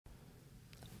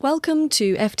Welcome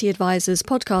to FT Advisors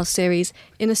podcast series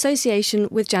in association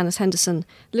with Janus Henderson,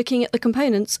 looking at the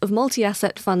components of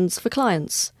multi-asset funds for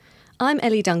clients. I'm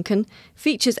Ellie Duncan,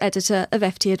 Features Editor of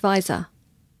FT Advisor.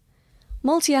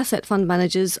 Multi-asset fund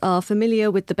managers are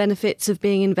familiar with the benefits of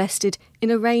being invested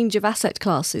in a range of asset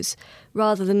classes,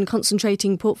 rather than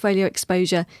concentrating portfolio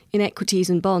exposure in equities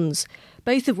and bonds,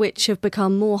 both of which have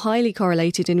become more highly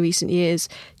correlated in recent years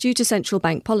due to central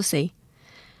bank policy.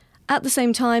 At the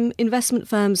same time, investment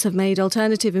firms have made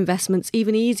alternative investments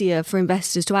even easier for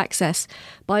investors to access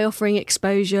by offering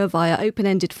exposure via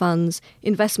open-ended funds,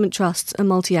 investment trusts and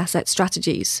multi-asset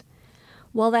strategies.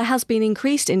 While there has been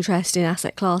increased interest in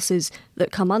asset classes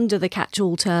that come under the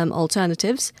catch-all term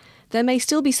alternatives, there may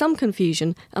still be some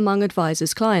confusion among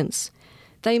advisors' clients.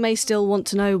 They may still want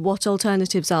to know what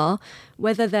alternatives are,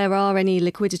 whether there are any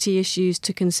liquidity issues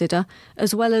to consider,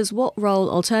 as well as what role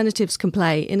alternatives can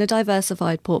play in a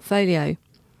diversified portfolio.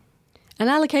 An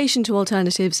allocation to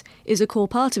alternatives is a core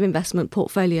part of investment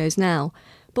portfolios now,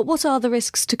 but what are the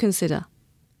risks to consider?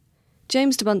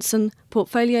 James de Bunsen,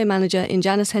 Portfolio Manager in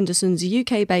Janus Henderson's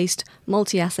UK-based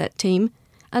multi-asset team,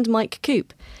 and Mike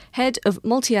Coop, Head of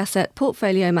Multi-Asset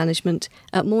Portfolio Management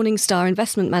at Morningstar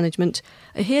Investment Management,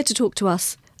 are here to talk to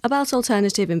us about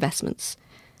alternative investments.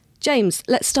 James,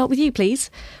 let's start with you,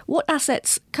 please. What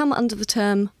assets come under the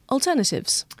term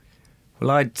alternatives?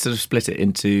 Well, I'd sort of split it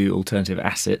into alternative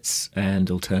assets and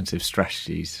alternative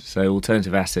strategies. So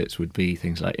alternative assets would be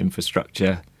things like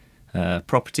infrastructure,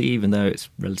 property, even though it's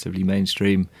relatively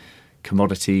mainstream,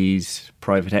 commodities,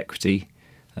 private equity.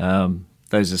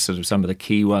 Those are sort of some of the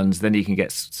key ones. Then you can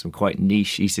get some quite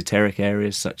niche esoteric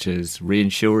areas such as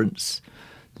reinsurance,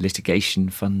 litigation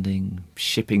funding,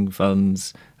 shipping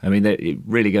funds. I mean, they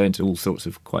really go into all sorts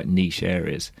of quite niche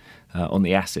areas on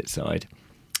the asset side.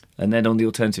 And then on the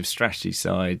alternative strategy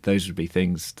side, those would be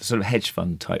things, the sort of hedge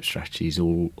fund type strategies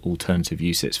or alternative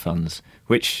UCITS funds,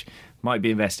 which might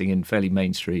be investing in fairly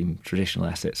mainstream traditional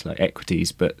assets like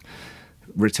equities, but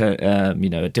return,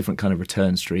 a different kind of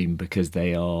return stream because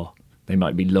they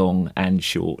might be long and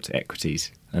short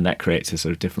equities, and that creates a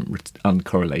sort of different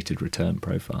uncorrelated return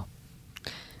profile.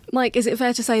 Mike, is it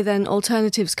fair to say then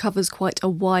alternatives covers quite a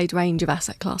wide range of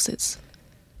asset classes?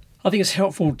 I think it's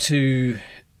helpful to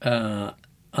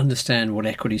understand what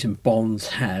equities and bonds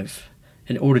have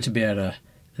in order to be able to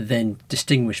then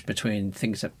distinguish between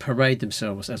things that parade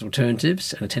themselves as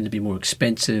alternatives and tend to be more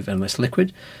expensive and less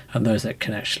liquid, and those that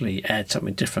can actually add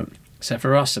something different. So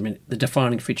for us, I mean, the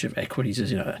defining feature of equities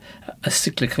is, a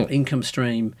cyclical income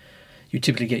stream. You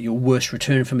typically get your worst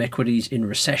return from equities in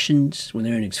recessions when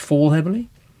the earnings fall heavily.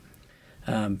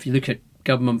 If you look at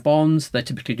government bonds, they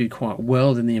typically do quite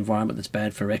well in the environment that's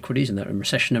bad for equities, in that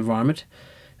recession environment,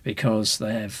 because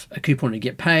they have a coupon to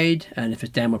get paid, and if there's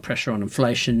downward pressure on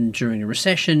inflation during a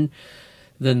recession,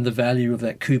 then the value of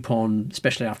that coupon,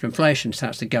 especially after inflation,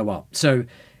 starts to go up. So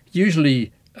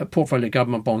usually a portfolio of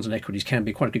government bonds and equities can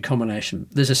be quite a good combination.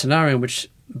 There's a scenario in which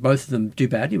both of them do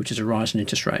badly, which is a rise in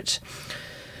interest rates.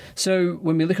 So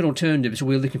when we look at alternatives,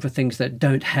 we're looking for things that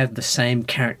don't have the same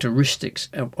characteristics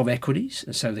of equities.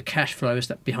 And so the cash flows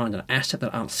that behind an asset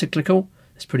that aren't cyclical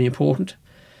is pretty important.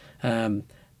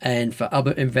 And for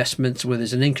other investments where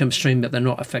there's an income stream that they're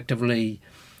not effectively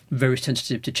very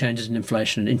sensitive to changes in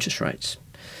inflation and interest rates.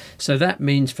 So that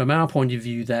means from our point of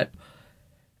view that,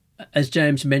 as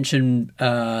James mentioned,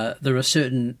 there are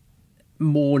certain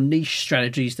more niche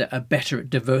strategies that are better at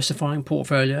diversifying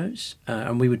portfolios,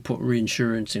 and we would put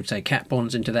reinsurance and, say, cat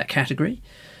bonds into that category.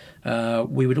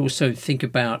 We would also think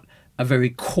about a very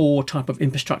core type of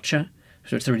infrastructure,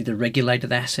 so it's really the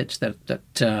regulated assets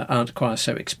that aren't quite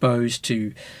so exposed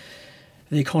to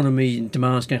the economy and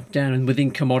demands going down, and within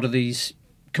commodities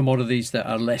that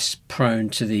are less prone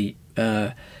to the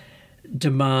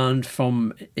demand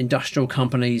from industrial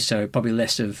companies, so probably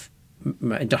less of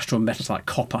industrial metals like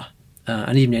copper,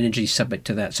 and even energy is subject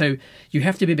to that. So you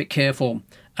have to be a bit careful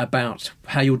about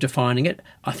how you're defining it.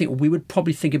 I think we would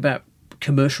probably think about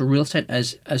commercial real estate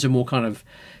as a more kind of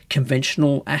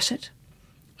conventional asset,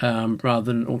 rather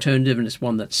than alternative, and it's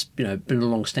one that's been a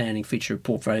long-standing feature of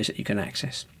portfolios that you can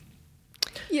access.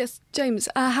 Yes, James,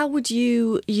 how would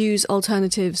you use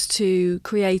alternatives to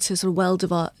create a sort of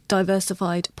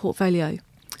well-diversified portfolio?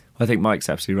 I think Mike's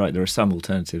absolutely right. There are some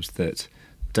alternatives that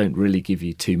don't really give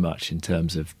you too much in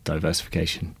terms of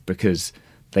diversification because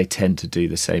they tend to do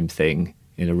the same thing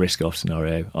in a risk-off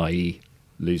scenario, i.e.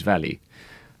 lose value.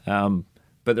 But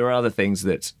there are other things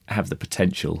that have the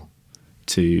potential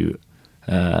to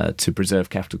preserve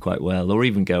capital quite well, or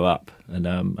even go up. And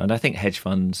I think hedge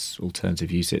funds, alternative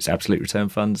UCITS, absolute return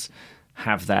funds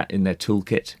have that in their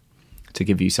toolkit. to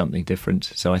give you something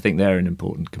different. So I think they're an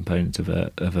important component of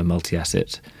a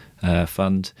multi-asset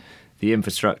fund. The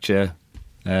infrastructure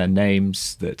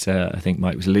names that I think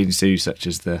Mike was alluding to, such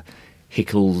as the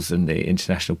HICLs and the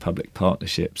International Public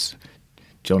Partnerships,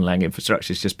 John Lang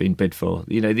Infrastructure has just been bid for.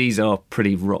 These are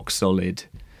pretty rock solid,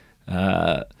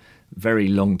 very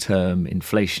long-term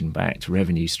inflation-backed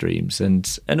revenue streams,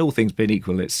 and all things being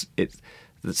equal, it's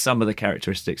that some of the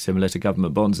characteristics similar to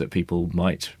government bonds that people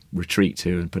might retreat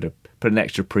to and put an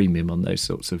extra premium on those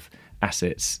sorts of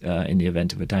assets in the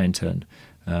event of a downturn,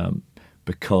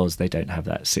 because they don't have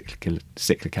that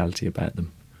cyclicality about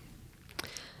them.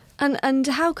 And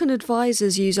how can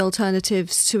advisors use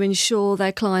alternatives to ensure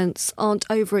their clients aren't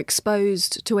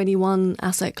overexposed to any one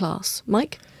asset class?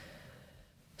 Mike?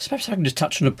 So perhaps I can just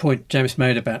touch on a point James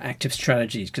made about active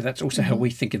strategies, because that's also how we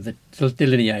think of the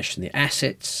delineation. The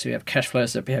assets, we have cash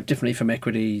flows that behave differently from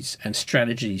equities, and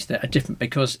strategies that are different,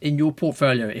 because in your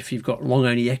portfolio, if you've got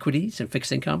long-only equities and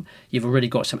fixed income, you've already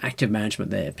got some active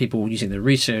management there. People using the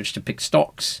research to pick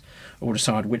stocks or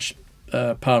decide which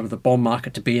part of the bond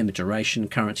market to be in, the duration,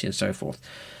 currency, and so forth.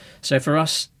 So for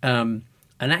us, an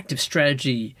active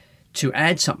strategy to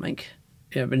add something,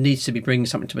 it needs to be bringing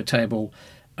something to the table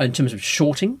in terms of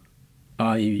shorting,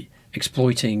 i.e.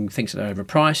 exploiting things that are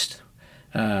overpriced,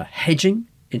 hedging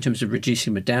in terms of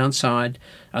reducing the downside,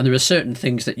 and there are certain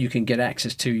things that you can get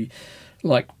access to,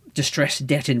 like distressed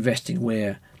debt investing,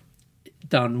 where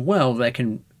done well, they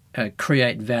can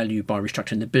create value by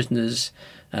restructuring the business,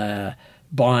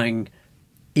 buying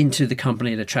into the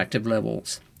company at attractive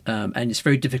levels, and it's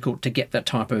very difficult to get that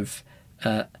type of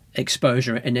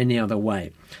exposure in any other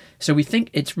way. So we think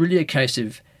it's really a case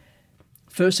of,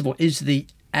 first of all, is the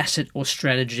asset or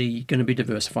strategy going to be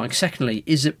diversifying? Secondly,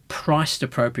 is it priced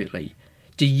appropriately?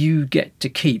 Do you get to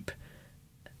keep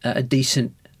a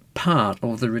decent part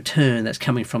of the return that's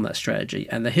coming from that strategy?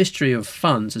 And the history of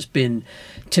funds has been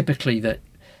typically that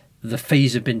the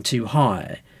fees have been too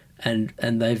high, and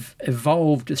they've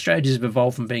evolved, the strategies have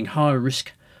evolved from being higher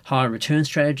risk, higher return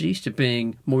strategies to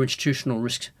being more institutional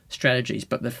risk strategies,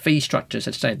 but the fee structures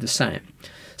have stayed the same.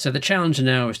 So the challenge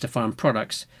now is to find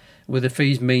products where the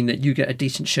fees mean that you get a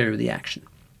decent share of the action.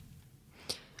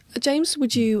 James,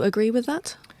 would you agree with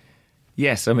that?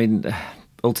 Yes, I mean,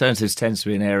 alternatives tends to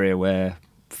be an area where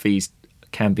fees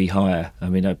can be higher. I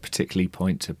mean, I particularly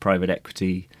point to private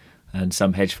equity and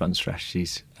some hedge fund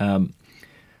strategies.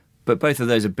 But both of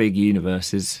those are big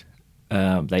universes.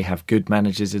 They have good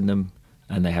managers in them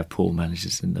and they have poor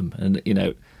managers in them.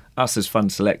 And, us as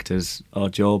fund selectors, our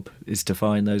job is to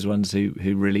find those ones who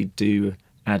really do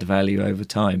add value over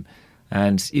time.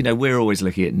 And, we're always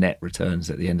looking at net returns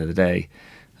at the end of the day.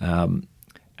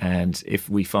 And if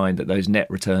we find that those net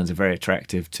returns are very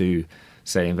attractive to,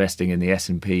 say, investing in the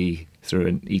S&P through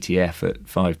an ETF at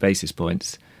 5 basis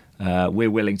points,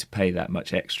 we're willing to pay that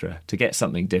much extra to get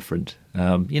something different.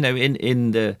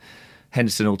 In the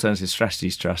Henderson Alternative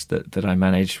Strategies Trust that I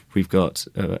manage, we've got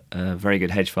a very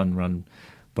good hedge fund run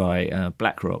by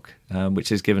BlackRock, which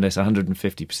has given us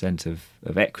 150%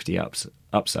 of equity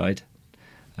upside,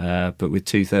 but with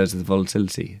 2/3 of the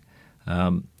volatility.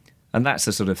 And that's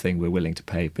the sort of thing we're willing to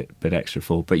pay a bit extra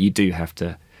for. But you do have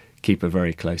to keep a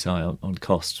very close eye on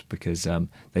costs, because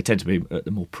they tend to be at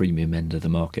the more premium end of the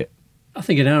market. I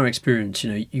think in our experience,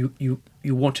 you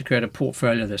want to create a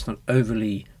portfolio that's not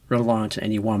overly reliant on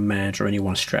any one manager or any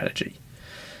one strategy.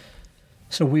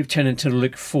 So we've tended to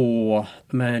look for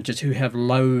managers who have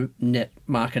low net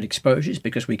market exposures,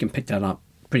 because we can pick that up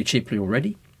pretty cheaply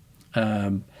already,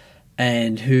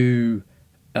 and who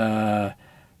are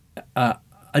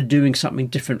doing something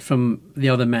different from the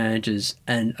other managers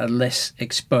and are less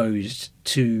exposed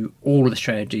to all of the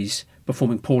strategies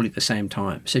performing poorly at the same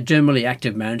time. So generally,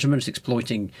 active management is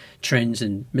exploiting trends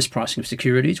and mispricing of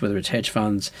securities, whether it's hedge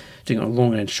funds doing it on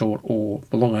long and short or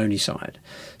the long only side.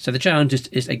 So the challenge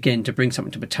is again to bring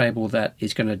something to the table that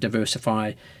is going to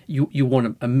diversify. You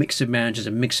want a mix of managers,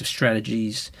 a mix of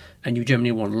strategies, and you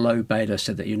generally want low beta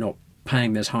so that you're not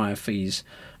paying those higher fees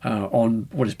on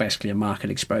what is basically a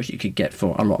market exposure you could get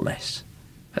for a lot less.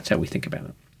 That's how we think about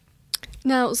it.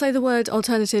 Now, say the word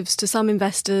alternatives to some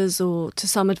investors or to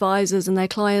some advisors and their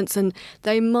clients, and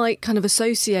they might kind of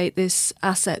associate this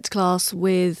asset class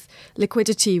with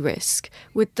liquidity risk.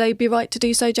 Would they be right to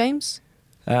do so, James?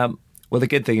 Well, the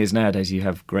good thing is nowadays you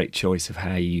have great choice of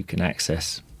how you can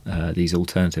access these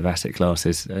alternative asset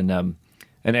classes. And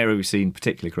an area we've seen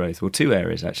particular growth, well, two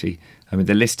areas actually. I mean,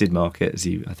 the listed market, as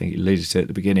I think you alluded to at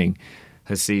the beginning,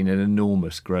 has seen an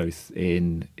enormous growth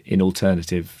in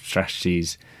alternative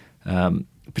strategies,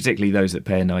 particularly those that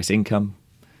pay a nice income.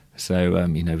 So,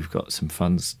 we've got some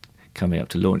funds coming up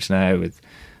to launch now with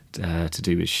to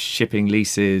do with shipping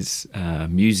leases,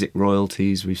 music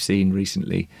royalties we've seen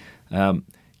recently.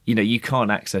 You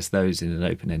can't access those in an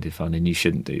open-ended fund, and you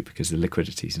shouldn't do because the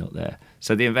liquidity is not there.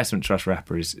 So the investment trust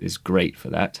wrapper is great for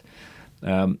that.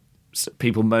 So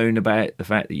people moan about the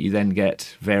fact that you then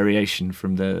get variation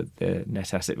from the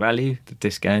net asset value, the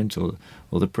discount or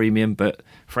the premium. But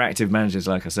for active managers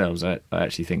like ourselves, I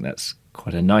actually think that's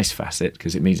quite a nice facet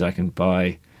because it means I can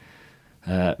buy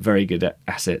very good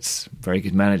assets, very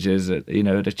good managers at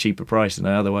a cheaper price than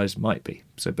I otherwise might be.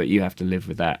 But you have to live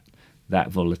with that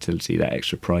volatility, that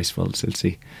extra price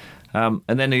volatility. And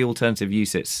then the alternative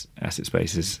UCITS asset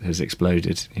space has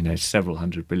exploded. Several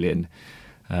hundred billion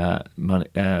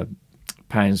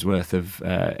pounds worth of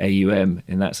AUM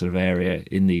in that sort of area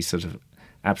in these sort of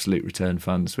absolute return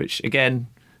funds, which again,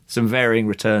 some varying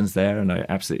returns there. And I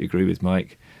absolutely agree with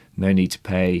Mike. No need to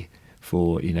pay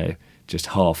for, just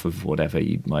half of whatever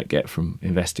you might get from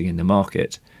investing in the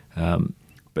market.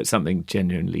 But something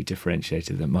genuinely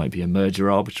differentiated that might be a merger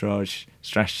arbitrage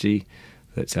strategy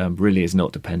that really is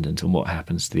not dependent on what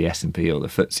happens to the S&P or the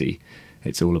FTSE.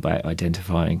 It's all about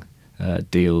identifying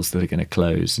deals that are going to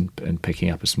close and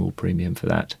picking up a small premium for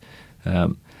that.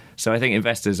 So I think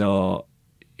investors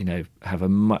have a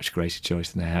much greater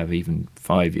choice than they have even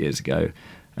 5 years ago,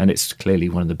 and it's clearly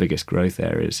one of the biggest growth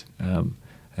areas.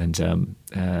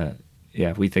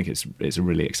 We think it's a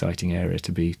really exciting area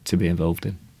to be involved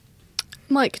in.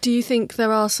 Mike, do you think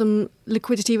there are some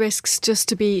liquidity risks just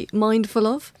to be mindful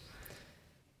of?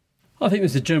 I think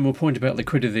there's a general point about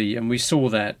liquidity, and we saw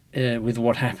that with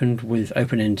what happened with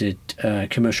open-ended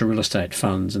commercial real estate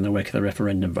funds in the wake of the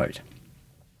referendum vote.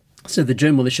 So the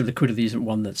general issue of liquidity isn't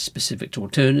one that's specific to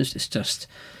alternatives. It's just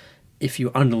if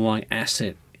your underlying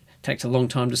asset takes a long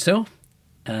time to sell,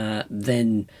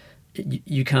 then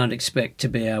you can't expect to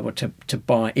be able to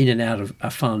buy in and out of a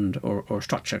fund or a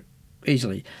structure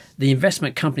easily. The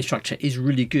investment company structure is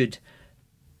really good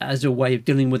as a way of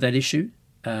dealing with that issue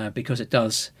because it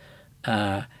does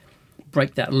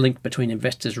break that link between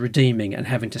investors redeeming and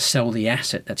having to sell the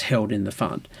asset that's held in the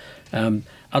fund.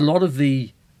 A lot of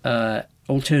the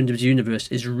alternatives universe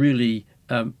is really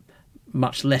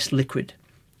much less liquid,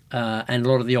 and a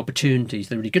lot of the opportunities,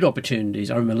 the really good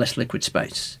opportunities, are in a less liquid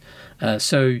space.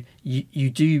 So you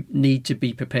do need to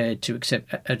be prepared to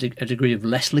accept a degree of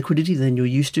less liquidity than you're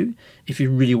used to if you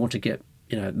really want to get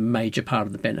major part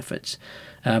of the benefits.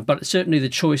 But certainly the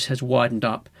choice has widened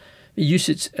up.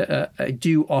 UCITS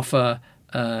do offer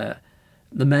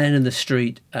the man in the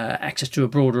street access to a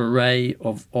broader array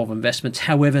of investments.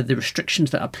 However, the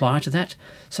restrictions that apply to that,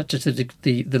 such as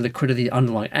the liquidity of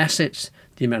underlying assets,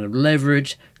 the amount of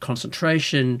leverage,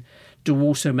 concentration, do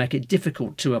also make it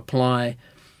difficult to apply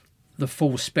the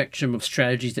full spectrum of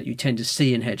strategies that you tend to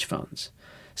see in hedge funds.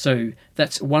 So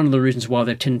that's one of the reasons why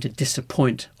they tend to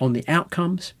disappoint on the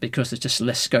outcomes, because there's just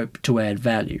less scope to add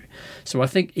value. So I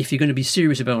think if you're going to be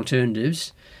serious about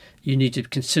alternatives, you need to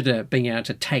consider being able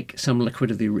to take some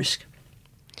liquidity risk.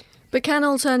 But can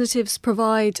alternatives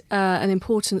provide an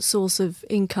important source of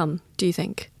income, do you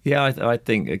think? Yeah, I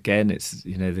think, again, it's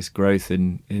this growth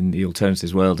in the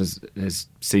alternatives world has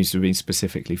seems to have been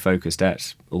specifically focused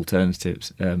at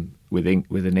alternatives with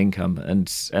an income, and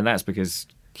that's because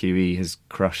QE has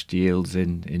crushed yields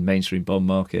in mainstream bond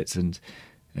markets and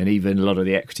even a lot of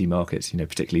the equity markets,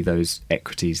 particularly those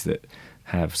equities that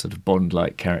have sort of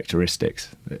bond-like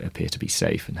characteristics that appear to be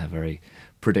safe and have very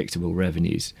predictable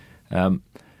revenues.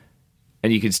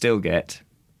 And you can still get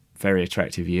very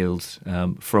attractive yields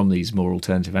from these more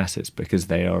alternative assets because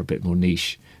they are a bit more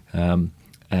niche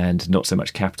and not so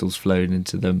much capital's flown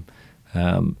into them.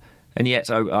 And yet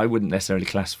I wouldn't necessarily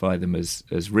classify them as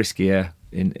riskier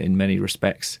in many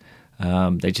respects.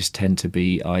 They just tend to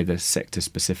be either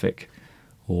sector-specific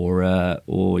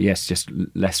or just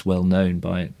less well-known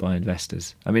by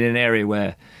investors. I mean, an area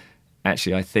where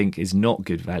actually I think is not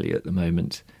good value at the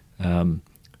moment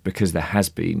because there has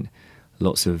been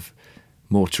lots of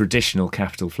more traditional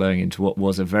capital flowing into what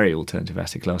was a very alternative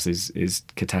asset class is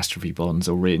catastrophe bonds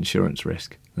or reinsurance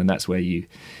risk. And that's where you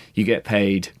get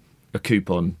paid a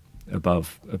coupon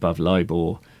above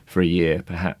LIBOR for a year,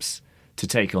 perhaps, to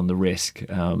take on the risk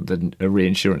that a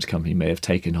reinsurance company may have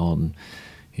taken on,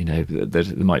 that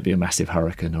there might be a massive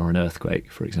hurricane or an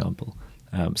earthquake, for example.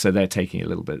 So they're getting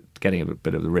a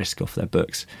bit of the risk off their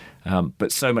books.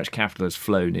 But so much capital has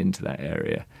flown into that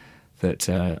area that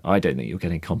I don't think you're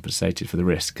getting compensated for the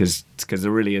risk because there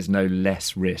really is no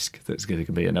less risk that's going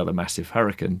to be another massive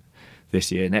hurricane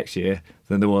this year, next year,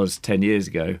 than there was 10 years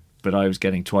ago. But I was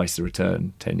getting twice the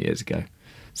return 10 years ago.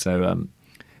 So,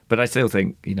 but I still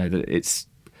think, that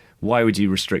why would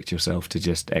you restrict yourself to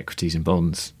just equities and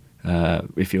bonds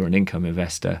if you're an income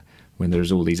investor, when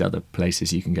there's all these other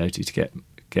places you can go to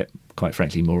get quite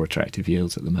frankly more attractive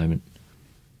yields at the moment.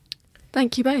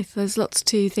 Thank you both. There's lots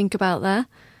to think about there.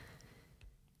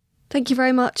 Thank you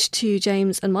very much to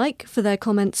James and Mike for their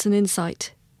comments and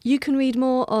insight. You can read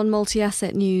more on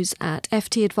multi-asset news at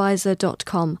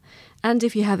ftadvisor.com. And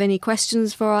if you have any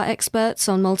questions for our experts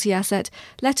on multi-asset,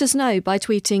 let us know by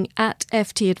tweeting at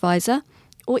ftadvisor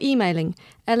or emailing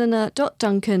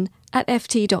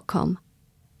eleanor.duncan@ft.com.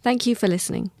 Thank you for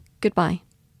listening. Goodbye.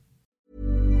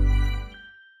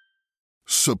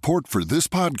 Support for this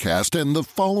podcast and the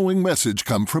following message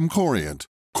come from Corient.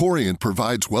 Corient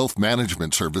provides wealth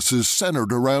management services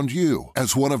centered around you.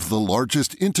 As one of the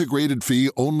largest integrated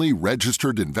fee-only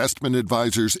registered investment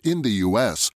advisors in the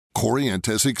U.S., Corient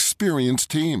has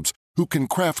experienced teams who can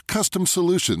craft custom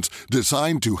solutions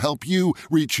designed to help you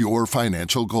reach your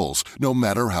financial goals, no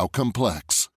matter how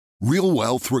complex. Real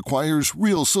wealth requires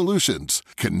real solutions.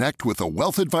 Connect with a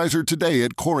wealth advisor today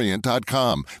at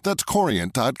Corient.com. That's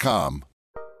Corient.com.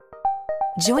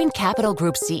 Join Capital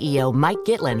Group CEO Mike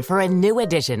Gitlin for a new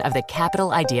edition of the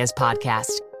Capital Ideas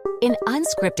Podcast. In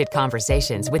unscripted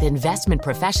conversations with investment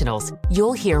professionals,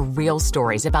 you'll hear real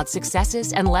stories about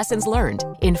successes and lessons learned,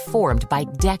 informed by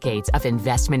decades of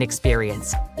investment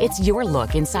experience. It's your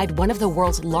look inside one of the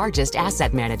world's largest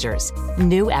asset managers.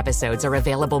 New episodes are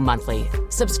available monthly.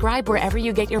 Subscribe wherever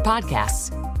you get your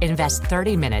podcasts. Invest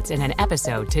 30 minutes in an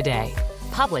episode today.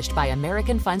 Published by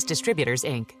American Funds Distributors,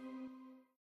 Inc.